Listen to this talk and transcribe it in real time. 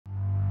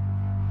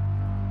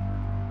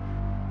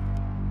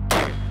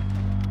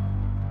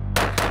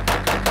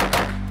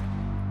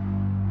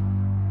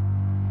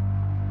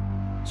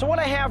So what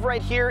I have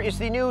right here is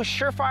the new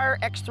Surefire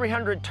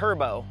X300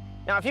 Turbo.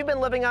 Now, if you've been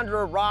living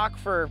under a rock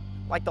for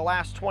like the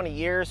last 20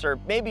 years, or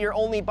maybe you're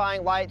only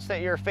buying lights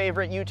that your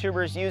favorite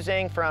YouTuber's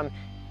using from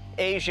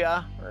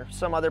Asia or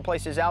some other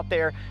places out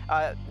there,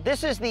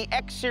 this is the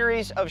X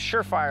series of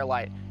Surefire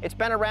light. It's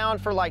been around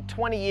for like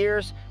 20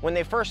 years. When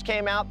they first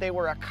came out, they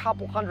were a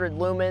couple hundred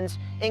lumens,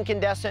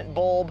 incandescent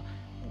bulb,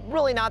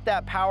 really not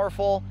that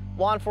powerful.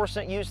 Law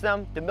enforcement used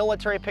them. The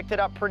military picked it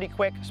up pretty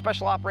quick,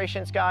 special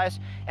operations guys.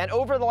 And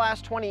over the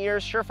last 20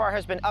 years, Surefire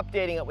has been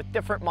updating it with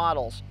different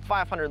models,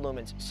 500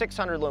 lumens,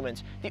 600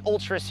 lumens, the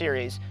Ultra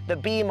series, the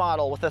B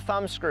model with the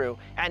thumb screw.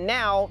 And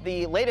now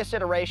the latest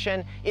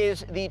iteration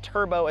is the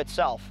Turbo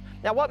itself.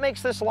 Now, what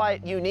makes this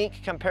light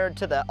unique compared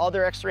to the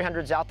other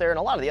X300s out there and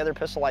a lot of the other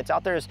pistol lights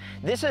out there is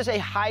this is a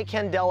high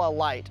candela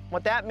light.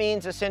 What that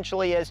means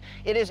essentially is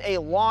it is a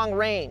long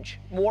range,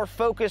 more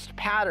focused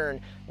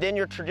pattern than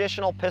your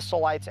traditional pistol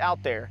lights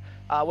out there.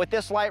 With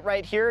this light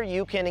right here,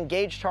 you can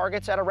engage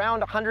targets at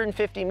around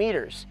 150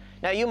 meters.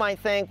 Now, you might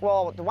think,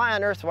 well, why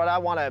on earth would I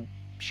want to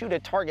shoot a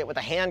target with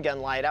a handgun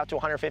light out to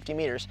 150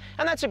 meters?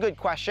 And that's a good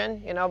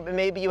question. You know,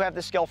 maybe you have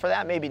the skill for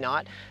that, maybe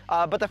not.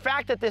 But the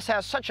fact that this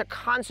has such a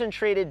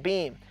concentrated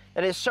beam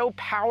that is so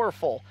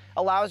powerful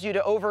allows you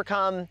to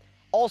overcome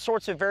all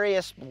sorts of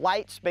various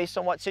lights based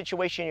on what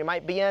situation you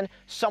might be in.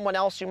 Someone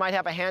else who might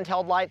have a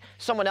handheld light,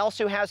 someone else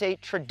who has a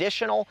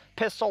traditional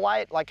pistol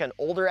light like an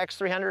older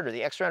X300 or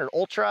the X300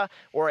 Ultra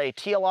or a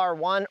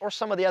TLR1 or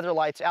some of the other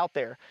lights out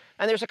there.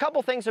 And there's a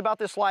couple things about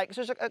this light,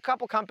 because there's a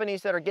couple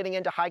companies that are getting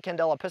into high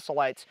candela pistol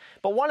lights.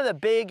 But one of the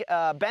big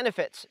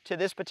benefits to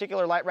this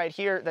particular light right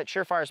here that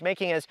Surefire is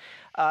making is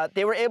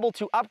they were able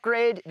to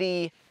upgrade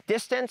the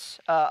distance,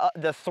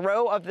 the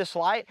throw of this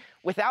light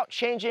without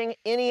changing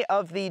any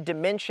of the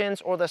dimensions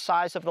or the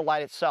size of the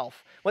light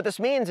itself. What this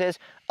means is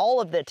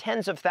all of the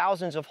tens of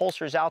thousands of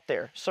holsters out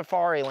there,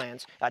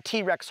 Safarilands,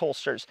 T.REX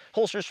holsters,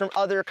 holsters from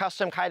other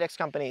custom Kydex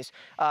companies,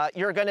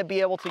 you're going to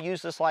be able to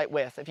use this light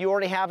with. If you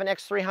already have an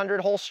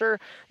X300 holster,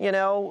 you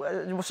know,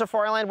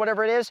 Safariland,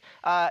 whatever it is,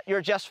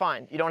 you're just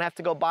fine. You don't have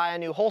to go buy a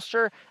new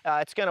holster.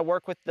 It's going to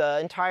work with the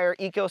entire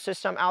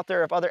ecosystem out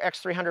there of other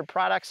X300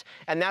 products,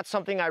 and that's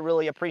something I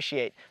really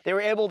appreciate. They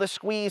were able to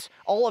squeeze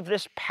all of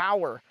this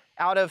power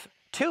out of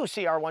two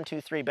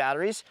CR123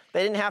 batteries.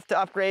 They didn't have to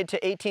upgrade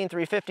to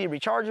 18350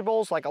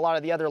 rechargeables like a lot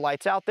of the other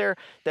lights out there.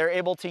 They're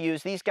able to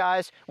use these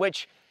guys,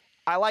 which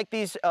I like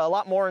these a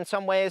lot more in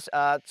some ways.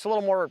 It's a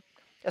little more,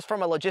 as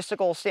from a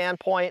logistical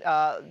standpoint,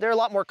 they're a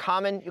lot more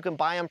common. You can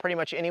buy them pretty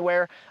much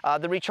anywhere.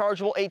 The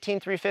rechargeable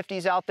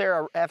 18350s out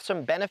there have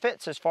some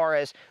benefits as far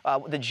as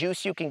the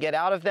juice you can get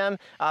out of them,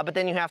 but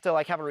then you have to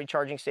like have a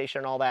recharging station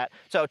and all that.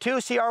 So two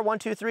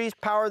CR123s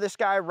power this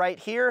guy right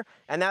here,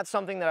 and that's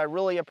something that I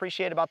really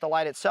appreciate about the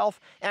light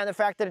itself, and the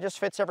fact that it just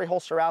fits every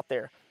holster out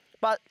there.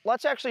 But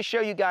let's actually show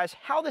you guys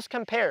how this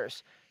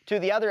compares to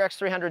the other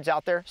X300s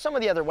out there, some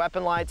of the other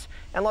weapon lights,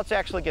 and let's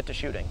actually get to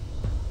shooting.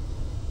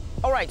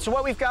 All right, so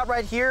what we've got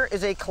right here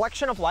is a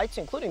collection of lights,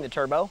 including the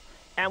Turbo,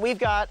 and we've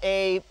got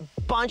a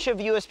bunch of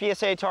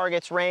USPSA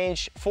targets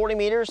range 40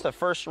 meters, the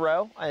first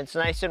row, and it's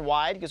nice and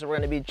wide because we're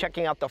going to be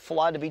checking out the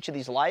flood of each of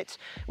these lights.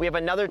 We have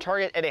another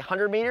target at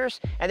 100 meters,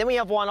 and then we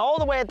have one all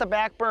the way at the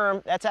back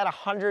berm that's at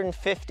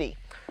 150.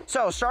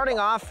 So starting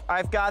off,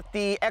 I've got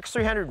the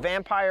X300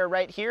 Vampire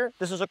right here.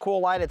 This is a cool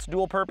light. It's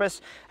dual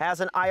purpose. It has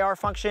an IR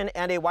function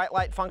and a white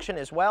light function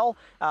as well.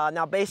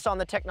 Now, based on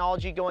the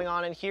technology going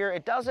on in here,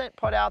 it doesn't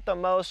put out the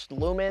most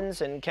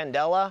lumens and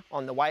candela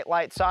on the white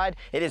light side.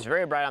 It is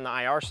very bright on the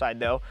IR side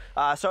though.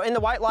 So in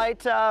the white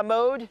light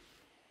mode,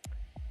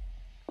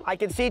 I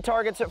can see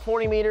targets at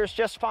 40 meters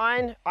just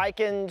fine. I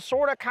can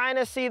sort of kind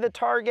of see the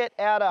target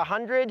at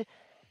 100.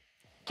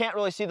 Can't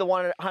really see the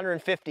one at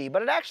 150,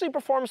 but it actually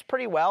performs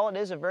pretty well. It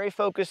is a very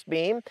focused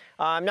beam.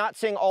 I'm not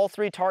seeing all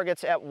three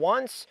targets at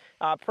once,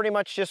 pretty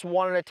much just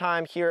one at a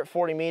time here at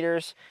 40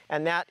 meters,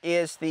 and that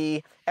is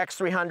the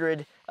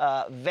X300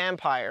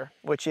 Vampire,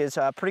 which is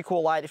a pretty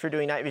cool light if you're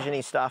doing night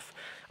vision-y stuff.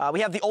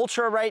 We have the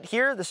Ultra right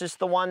here. This is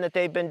the one that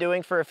they've been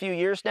doing for a few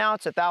years now.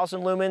 It's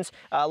 1,000 lumens,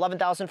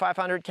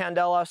 11,500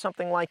 candela,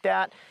 something like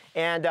that.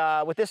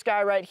 And with this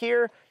guy right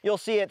here, you'll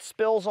see it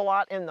spills a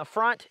lot in the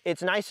front.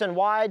 It's nice and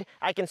wide.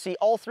 I can see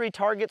all three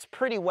targets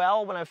pretty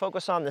well when I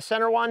focus on the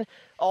center one.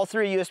 All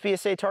three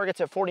USPSA targets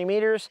at 40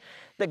 meters.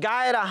 The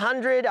guy at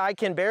 100, I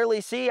can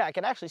barely see. I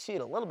can actually see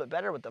it a little bit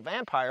better with the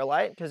Vampire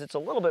light because it's a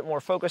little bit more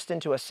focused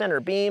into a center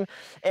beam.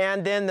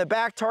 And then the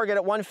back target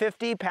at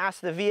 150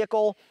 past the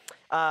vehicle,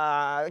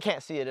 I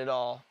can't see it at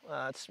all.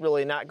 It's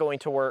really not going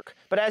to work.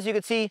 But as you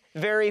can see,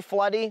 very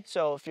floody.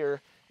 So if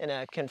you're in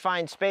a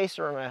confined space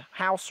or in a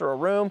house or a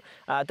room,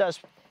 it does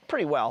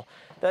pretty well.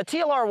 The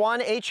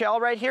TLR1 HL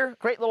right here,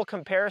 great little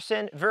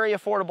comparison, very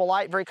affordable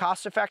light, very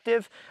cost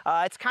effective.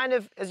 It's kind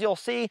of, as you'll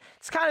see,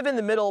 it's kind of in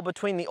the middle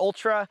between the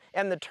Ultra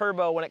and the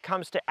Turbo when it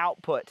comes to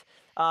output.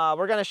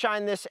 We're gonna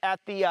shine this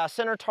at the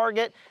center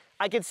target.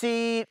 I can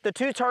see the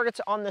two targets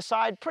on the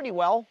side pretty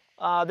well.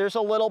 There's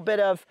a little bit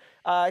of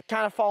kind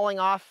of falling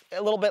off,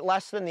 a little bit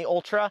less than the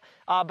Ultra,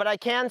 but I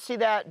can see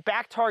that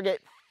back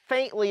target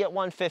faintly at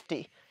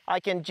 150. I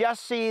can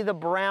just see the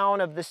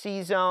brown of the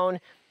C-zone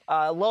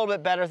a little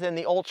bit better than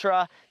the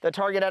Ultra. The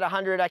target at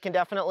 100 I can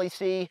definitely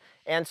see,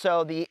 and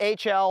so the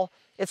HL,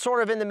 it's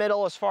sort of in the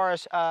middle as far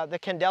as the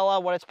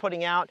candela, what it's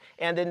putting out,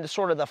 and then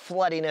sort of the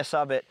floodiness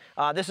of it.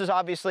 This is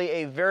obviously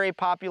a very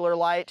popular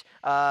light,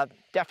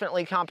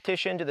 definitely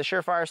competition to the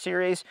Surefire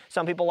series.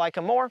 Some people like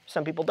them more,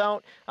 some people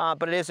don't,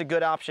 but it is a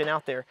good option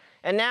out there.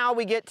 And now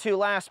we get to,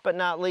 last but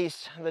not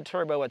least, the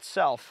turbo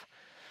itself.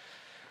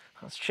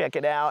 Let's check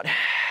it out.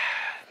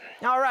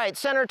 All right,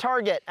 center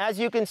target. As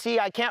you can see,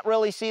 I can't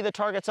really see the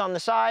targets on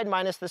the side,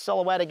 minus the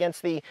silhouette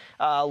against the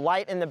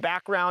light in the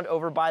background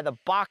over by the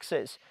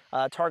boxes.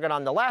 Target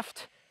on the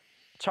left,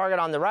 target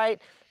on the right.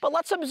 But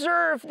let's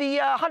observe the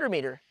 100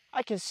 meter.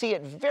 I can see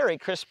it very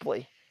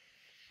crisply.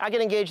 I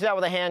can engage that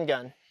with a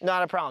handgun,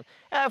 not a problem.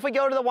 If we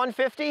go to the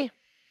 150,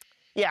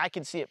 yeah, I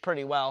can see it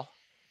pretty well.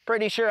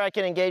 Pretty sure I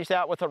can engage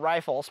that with a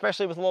rifle,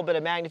 especially with a little bit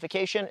of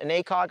magnification, an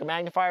ACOG, a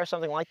magnifier,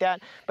 something like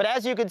that. But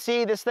as you can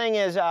see, this thing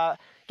is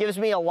gives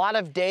me a lot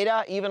of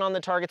data, even on the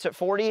targets at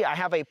 40. I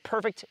have a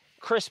perfect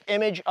crisp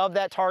image of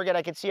that target.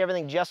 I can see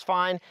everything just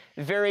fine.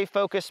 Very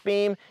focused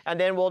beam. And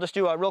then we'll just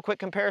do a real quick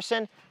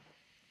comparison.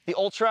 The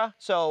Ultra.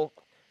 So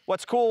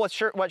what's cool, what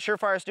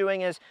Surefire is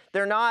doing is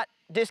they're not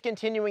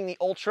discontinuing the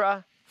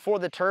Ultra for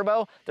the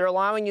turbo. They're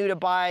allowing you to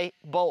buy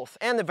both,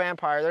 and the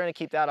Vampire. They're going to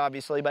keep that,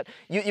 obviously, but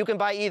you can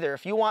buy either.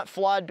 If you want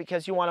flood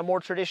because you want a more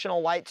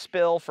traditional light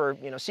spill for,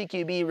 you know,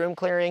 CQB, room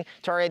clearing,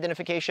 target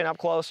identification up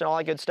close and all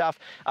that good stuff,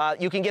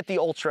 you can get the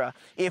Ultra.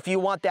 If you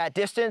want that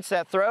distance,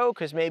 that throw,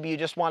 because maybe you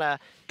just want to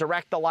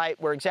direct the light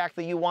where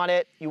exactly you want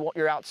it,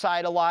 you're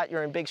outside a lot,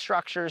 you're in big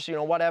structures, you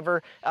know,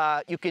 whatever,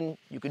 you can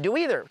do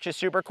either, which is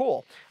super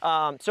cool.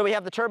 So we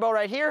have the turbo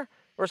right here.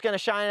 We're just going to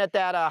shine at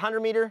that 100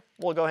 meter.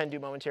 We'll go ahead and do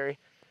momentary.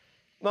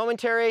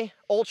 Momentary,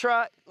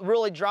 Ultra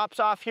really drops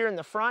off here in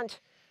the front.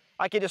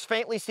 I can just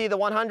faintly see the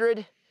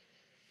 100.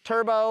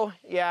 Turbo,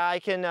 yeah, I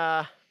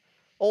can,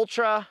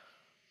 Ultra,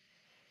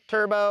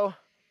 turbo.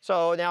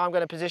 So now I'm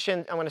going to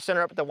position, I'm going to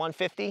center up at the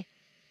 150.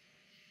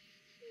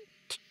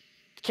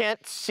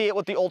 Can't see it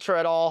with the Ultra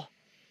at all.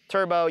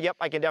 Turbo, yep,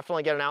 I can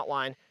definitely get an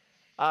outline.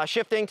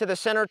 Shifting to the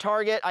center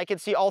target, I can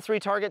see all three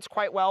targets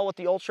quite well with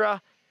the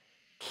Ultra.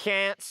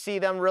 Can't see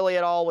them really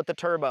at all with the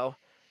turbo.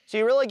 So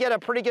you really get a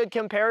pretty good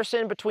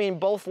comparison between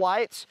both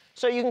lights,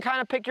 so you can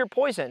kind of pick your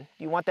poison.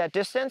 Do you want that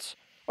distance,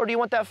 or do you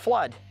want that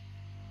flood?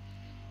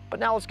 But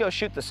now let's go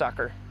shoot the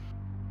sucker.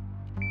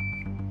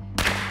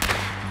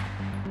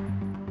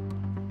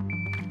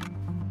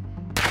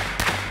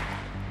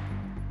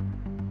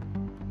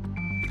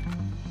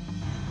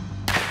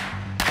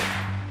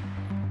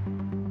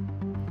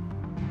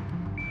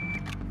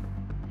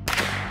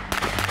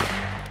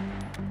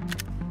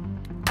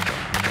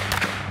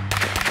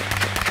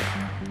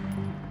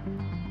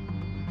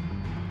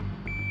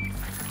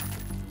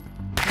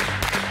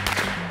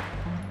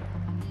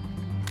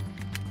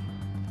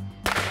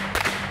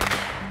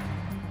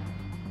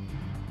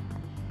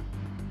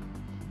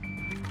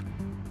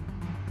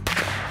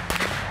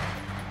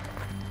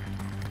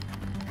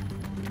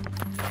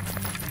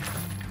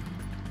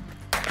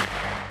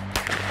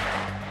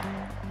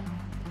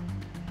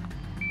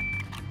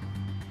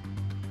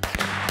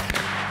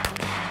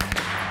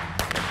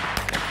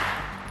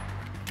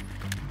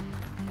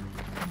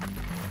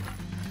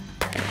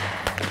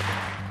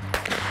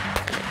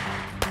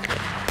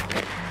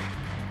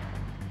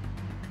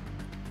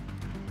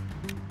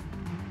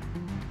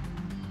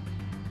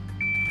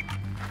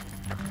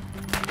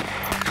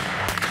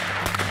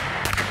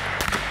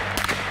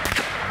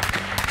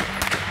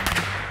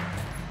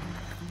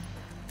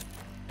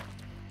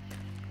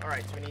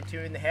 Alright, so we need 2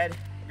 in the head.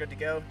 We're good to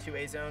go, 2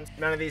 A zones.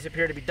 None of these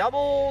appear to be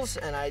doubles,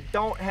 and I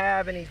don't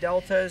have any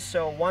deltas,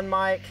 so 1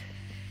 mic,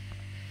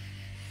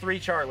 3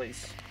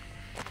 Charlies.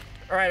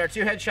 Alright, our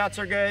 2 headshots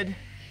are good.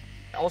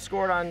 All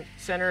scored on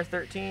center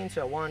 13,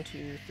 so 1,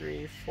 2,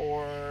 3,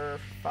 4,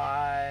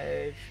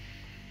 5,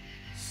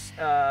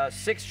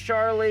 6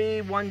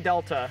 Charlie, 1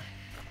 Delta.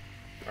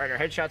 Alright, our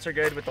headshots are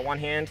good with the 1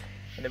 hand,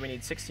 and then we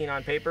need 16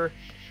 on paper.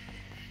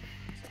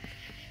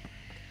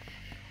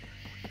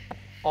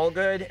 All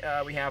good.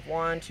 We have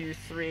 1, 2,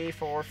 3,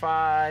 4,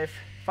 5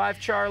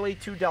 Charlie,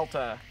 2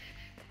 Delta.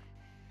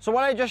 So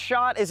what I just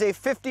shot is a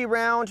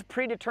 50-round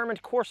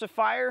predetermined course of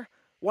fire,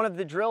 one of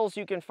the drills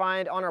you can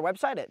find on our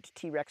website at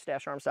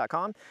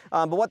trex-arms.com.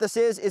 But what this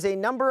is a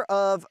number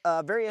of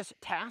various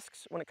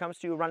tasks when it comes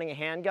to running a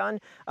handgun,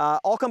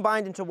 all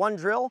combined into one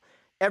drill.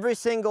 Every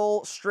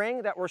single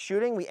string that we're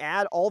shooting, we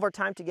add all of our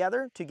time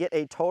together to get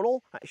a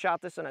total. I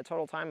shot this in a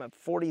total time of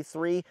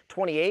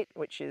 43:28,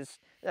 which is,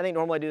 I think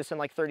normally I do this in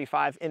like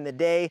 35 in the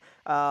day,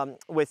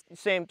 with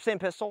same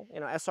pistol,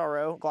 you know,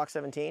 SRO, Glock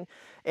 17.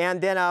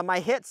 And then my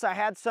hits, I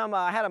had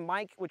a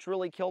mic which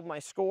really killed my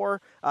score.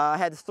 I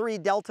had 3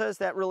 deltas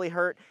that really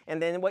hurt.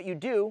 And then what you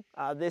do,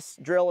 this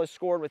drill is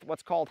scored with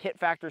what's called hit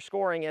factor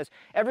scoring, is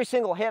every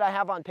single hit I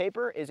have on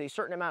paper is a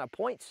certain amount of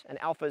points. An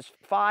alpha is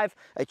 5,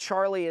 a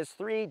Charlie is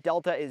 3,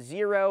 delta is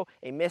 0,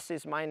 a miss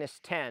is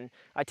 -10.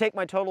 I take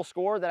my total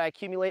score that I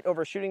accumulate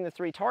over shooting the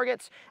 3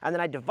 targets, and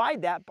then I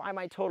divide that by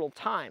my total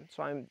time.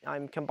 So So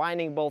I'm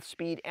combining both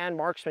speed and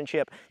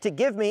marksmanship to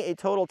give me a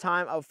total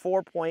time of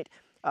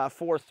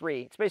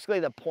 4.43. It's basically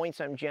the points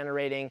I'm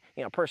generating,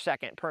 per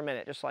second, per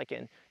minute, just like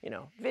in,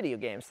 video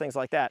games, things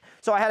like that.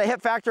 So I had a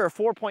hit factor of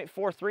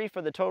 4.43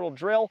 for the total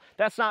drill.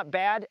 That's not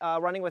bad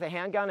running with a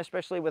handgun,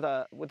 especially with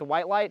a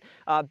white light.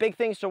 Big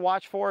things to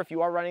watch for if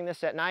you are running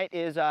this at night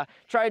is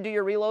try to do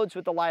your reloads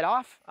with the light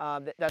off.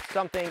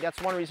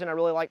 That's one reason I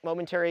really like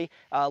momentary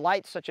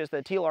lights such as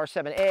the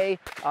TLR7A,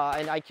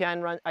 and I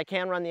can run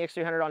the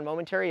X300 on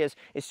momentary as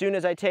soon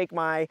as I take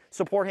my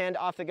support hand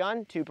off the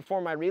gun to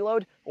perform my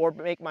reload or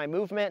make my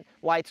movement,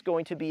 light's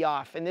going to be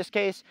off. In this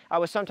case, I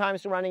was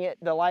sometimes running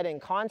the light in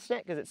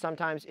constant because it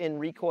sometimes in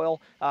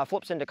recoil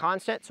flips into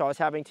constant, so I was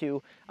having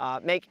to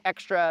make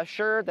extra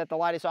sure that the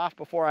light is off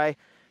before I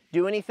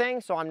do anything,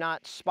 so I'm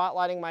not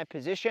spotlighting my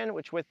position,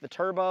 which with the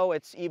turbo,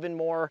 it's even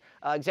more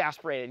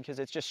exasperated because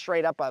it's just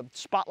straight up a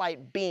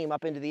spotlight beam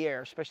up into the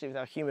air, especially with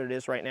how humid it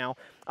is right now.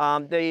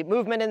 The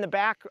movement in the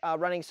back,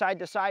 running side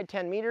to side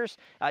 10 meters,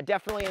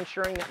 definitely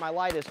ensuring that my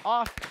light is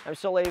off. I'm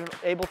still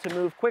able to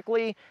move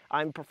quickly.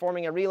 I'm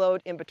performing a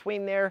reload in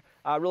between there,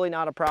 really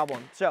not a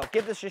problem. So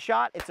give this a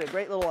shot. It's a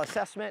great little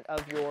assessment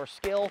of your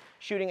skill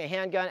shooting a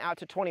handgun out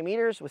to 20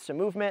 meters with some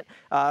movement,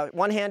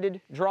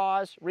 one-handed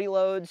draws,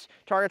 reloads,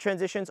 target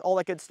transitions, all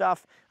that good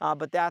stuff,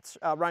 but that's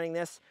running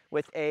this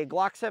with a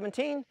Glock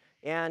 17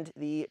 and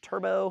the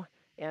turbo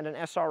and an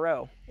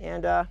SRO,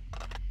 and it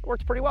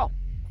works pretty well.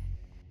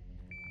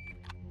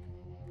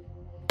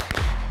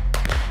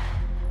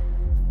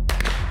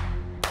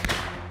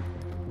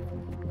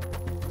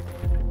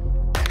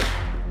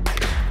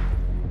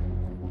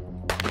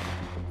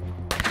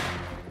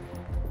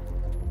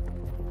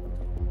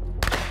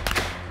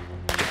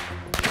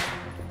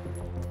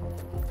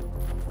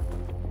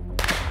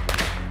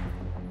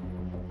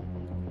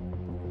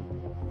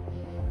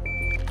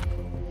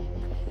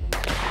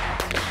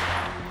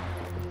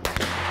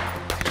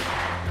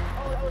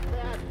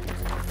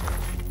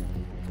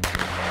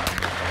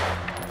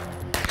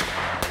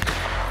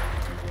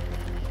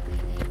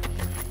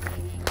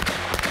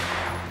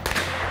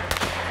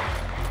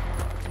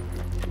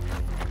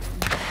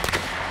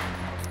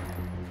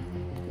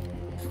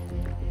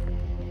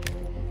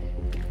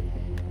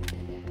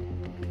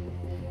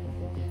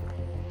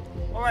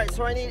 All right,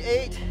 so I need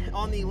 8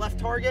 on the left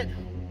target.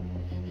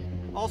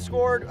 All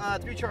scored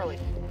 3 Charlie.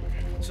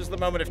 This is the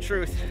moment of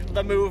truth,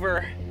 the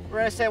mover. We're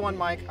gonna say 1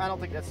 mic. I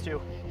don't think that's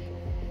 2.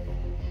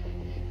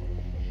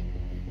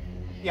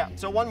 Yeah,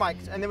 so 1 mic.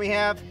 And then we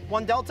have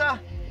 1 Delta,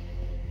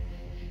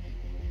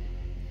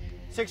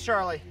 6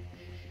 Charlie,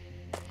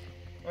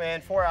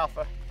 and 4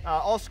 Alpha.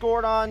 All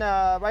scored on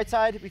right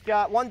side. We've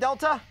got 1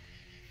 Delta,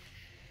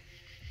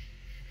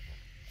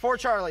 4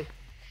 Charlie,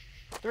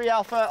 3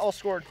 Alpha, all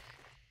scored.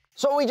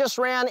 So what we just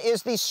ran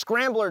is the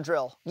Scrambler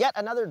Drill, yet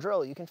another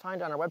drill you can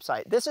find on our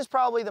website. This is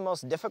probably the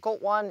most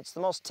difficult one. It's the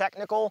most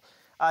technical.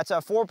 It's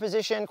a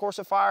 4-position course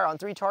of fire on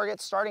 3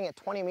 targets starting at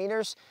 20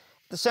 meters.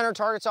 The center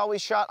target's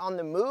always shot on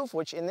the move,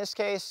 which in this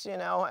case,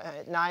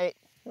 at night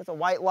with a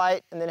white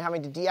light and then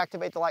having to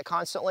deactivate the light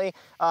constantly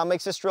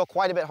makes this drill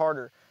quite a bit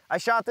harder. I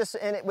shot this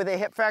in it with a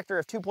hit factor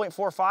of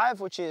 2.45,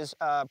 which is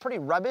pretty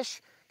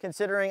rubbish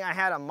considering I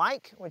had a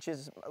mic, which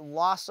is a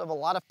loss of a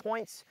lot of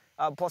points.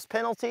 Plus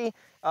penalty,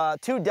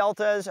 2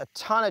 Deltas, a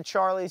ton of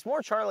Charlies,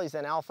 more Charlies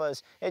than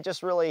Alphas. It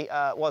just really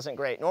wasn't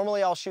great.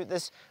 Normally I'll shoot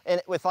this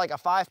with like a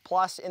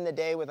 5+ in the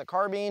day with a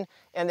carbine,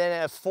 and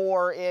then a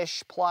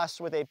 4-ish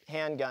plus with a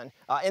handgun.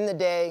 In the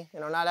day,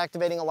 not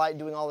activating a light,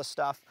 doing all this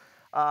stuff.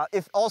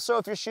 If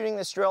you're shooting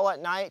this drill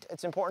at night,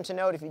 it's important to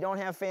note if you don't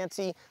have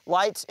fancy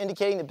lights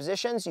indicating the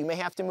positions, you may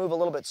have to move a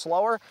little bit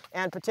slower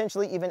and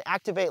potentially even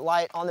activate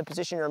light on the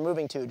position you're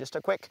moving to. Just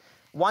a quick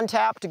 1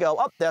 tap to go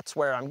up, that's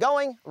where I'm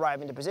going,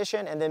 arrive into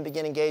position, and then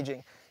begin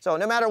engaging. So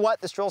no matter what,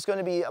 this drill is going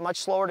to be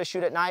much slower to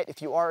shoot at night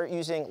if you are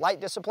using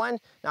light discipline,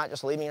 not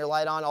just leaving your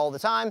light on all the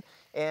time.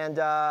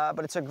 But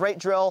it's a great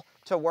drill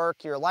to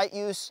work your light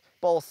use,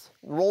 both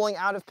rolling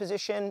out of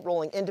position,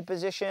 rolling into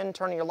position,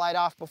 turning your light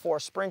off before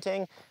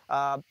sprinting.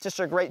 Just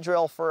a great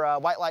drill for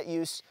white light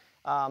use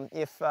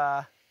if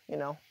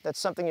that's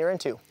something you're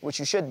into, which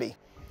you should be.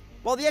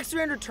 While the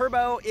X300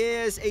 Turbo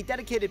is a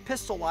dedicated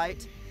pistol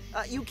light,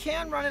 you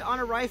can run it on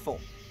a rifle.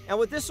 And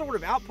with this sort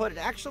of output, it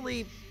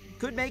actually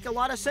could make a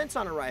lot of sense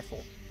on a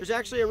rifle. There's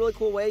actually a really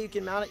cool way you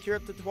can mount it here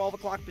at the 12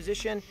 o'clock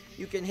position.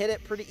 You can hit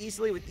it pretty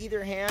easily with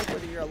either hand,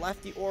 whether you're a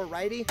lefty or a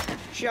righty.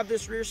 Shove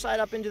this rear sight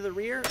up into the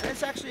rear, and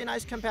it's actually a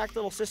nice compact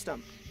little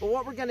system. But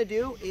what we're gonna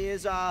do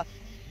is,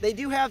 they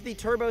do have the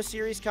Turbo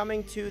series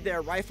coming to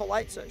their rifle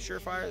lights,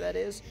 Surefire that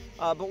is,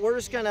 but we're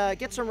just gonna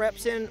get some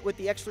reps in with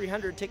the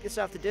X300, take this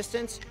out the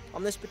distance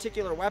on this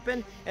particular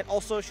weapon, and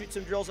also shoot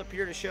some drills up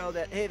here to show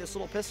that, hey, this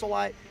little pistol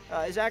light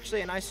is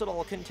actually a nice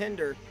little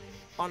contender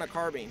on a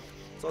carbine.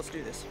 So let's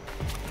do this.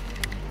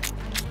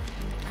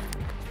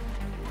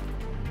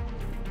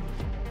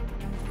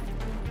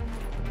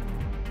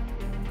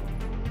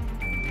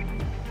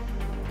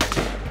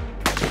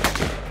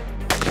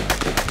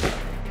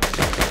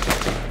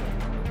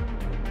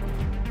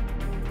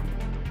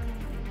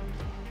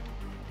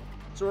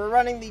 So we're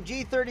running the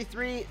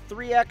G33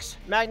 3X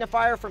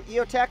magnifier from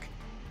EOTech,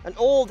 an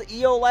old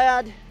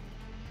EOLAD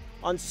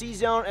on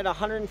C-zone at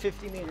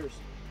 150 meters.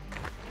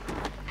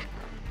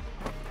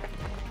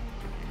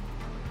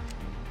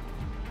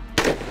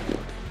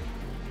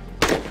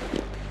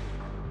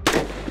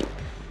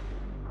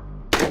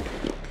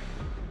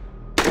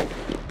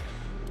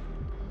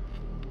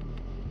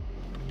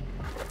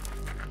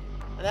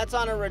 And that's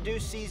on a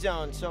reduced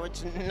C-zone, so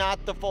it's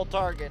not the full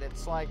target.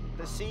 It's like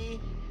the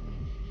C,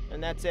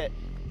 and that's it.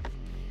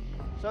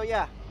 So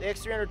yeah, the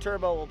X300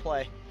 Turbo will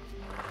play.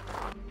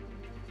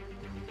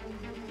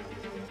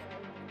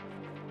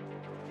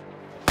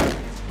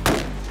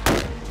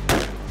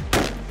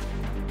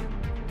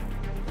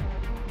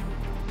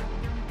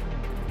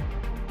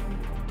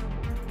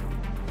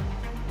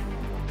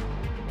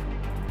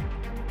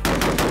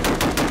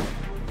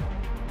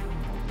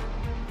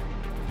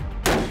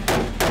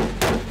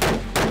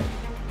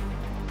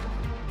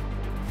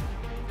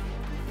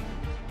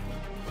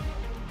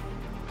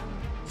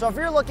 So if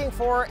you're looking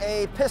for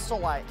a pistol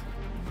light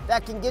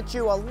that can get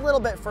you a little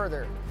bit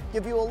further,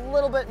 give you a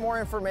little bit more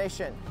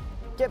information,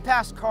 get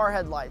past car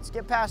headlights,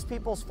 get past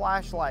people's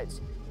flashlights,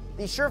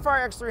 the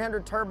Surefire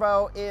X300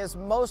 Turbo is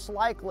most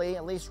likely,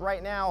 at least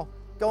right now,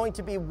 going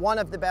to be one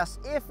of the best,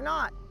 if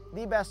not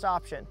the best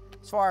option,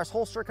 as far as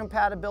holster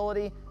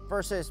compatibility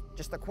versus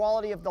just the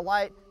quality of the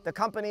light, the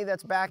company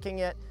that's backing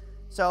it.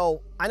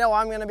 So I know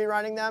I'm gonna be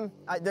running them.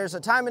 There's a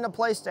time and a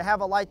place to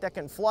have a light that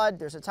can flood.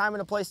 There's a time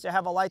and a place to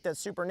have a light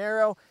that's super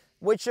narrow.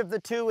 Which of the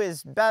two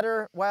is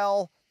better?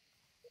 Well,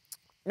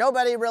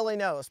 nobody really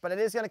knows, but it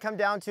is gonna come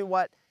down to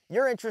what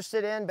you're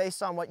interested in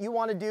based on what you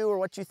wanna do or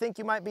what you think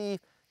you might be,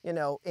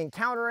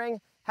 encountering.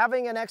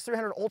 Having an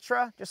X300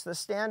 Ultra, just the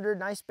standard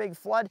nice big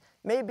flood,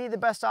 may be the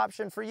best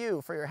option for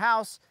you, for your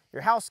house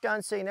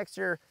gun sitting next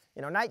to your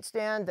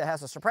nightstand that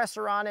has a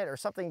suppressor on it or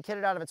something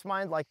kitted out of its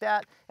mind like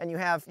that, and you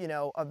have,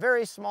 a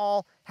very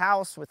small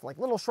house with like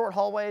little short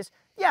hallways,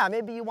 yeah,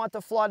 maybe you want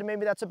the flood and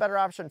maybe that's a better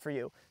option for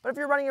you. But if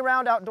you're running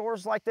around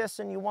outdoors like this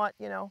and you want,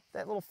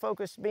 that little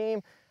focused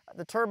beam,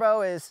 the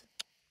Turbo is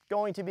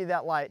going to be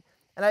that light.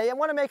 And I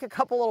want to make a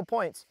couple little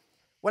points.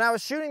 When I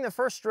was shooting the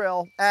first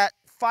drill at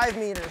 5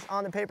 meters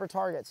on the paper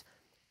targets,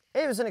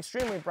 it was an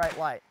extremely bright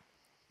light,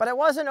 but it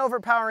wasn't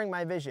overpowering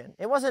my vision.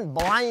 It wasn't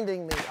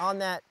blinding me on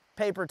that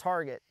paper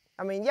target.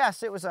 I mean,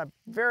 yes, it was a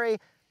very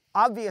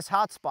obvious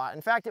hotspot.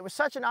 In fact, it was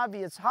such an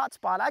obvious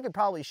hotspot, I could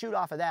probably shoot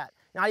off of that,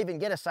 not even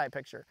get a sight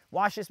picture.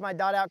 Washes my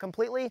dot out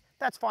completely,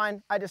 that's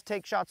fine. I just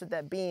take shots at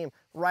that beam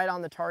right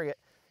on the target.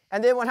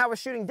 And then when I was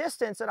shooting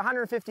distance at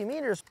 150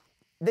 meters,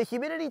 the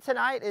humidity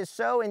tonight is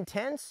so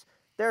intense,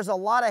 there's a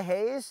lot of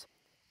haze.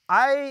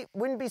 I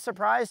wouldn't be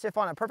surprised if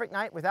on a perfect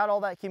night without all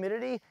that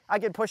humidity, I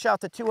could push out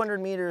to 200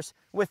 meters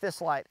with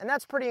this light. And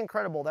that's pretty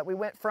incredible that we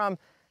went from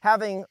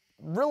having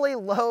really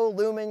low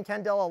lumen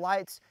candela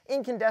lights,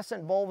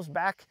 incandescent bulbs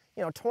back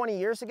 20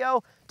 years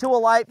ago, to a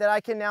light that I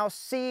can now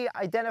see,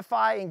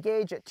 identify,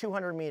 engage at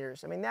 200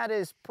 meters. I mean, that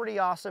is pretty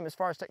awesome as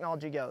far as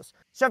technology goes.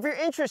 So if you're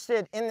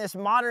interested in this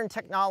modern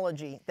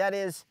technology that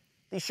is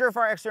the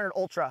Surefire X300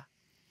 Ultra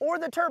or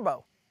the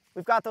Turbo,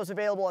 we've got those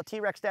available at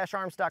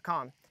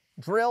trex-arms.com.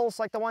 Drills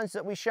like the ones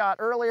that we shot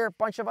earlier, a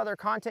bunch of other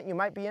content you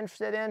might be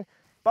interested in.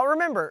 But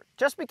remember,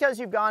 just because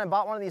you've gone and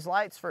bought one of these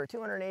lights for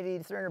 280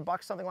 to 300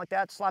 bucks, something like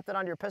that, slapped it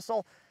onto your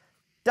pistol,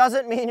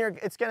 doesn't mean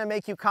it's gonna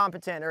make you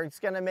competent or it's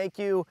gonna make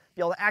you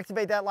be able to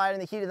activate that light in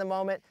the heat of the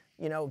moment,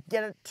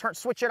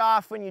 switch it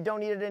off when you don't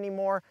need it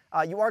anymore.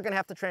 You are gonna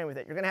have to train with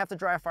it. You're gonna have to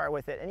dry fire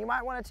with it. And you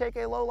might wanna take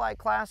a low light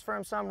class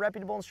from some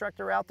reputable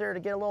instructor out there to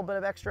get a little bit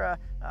of extra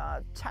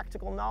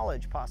tactical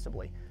knowledge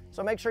possibly.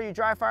 So make sure you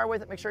dry fire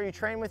with it, make sure you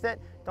train with it.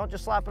 Don't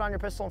just slap it on your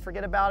pistol and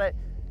forget about it.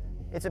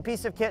 It's a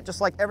piece of kit just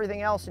like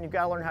everything else, and you've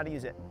got to learn how to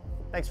use it.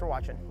 Thanks for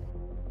watching.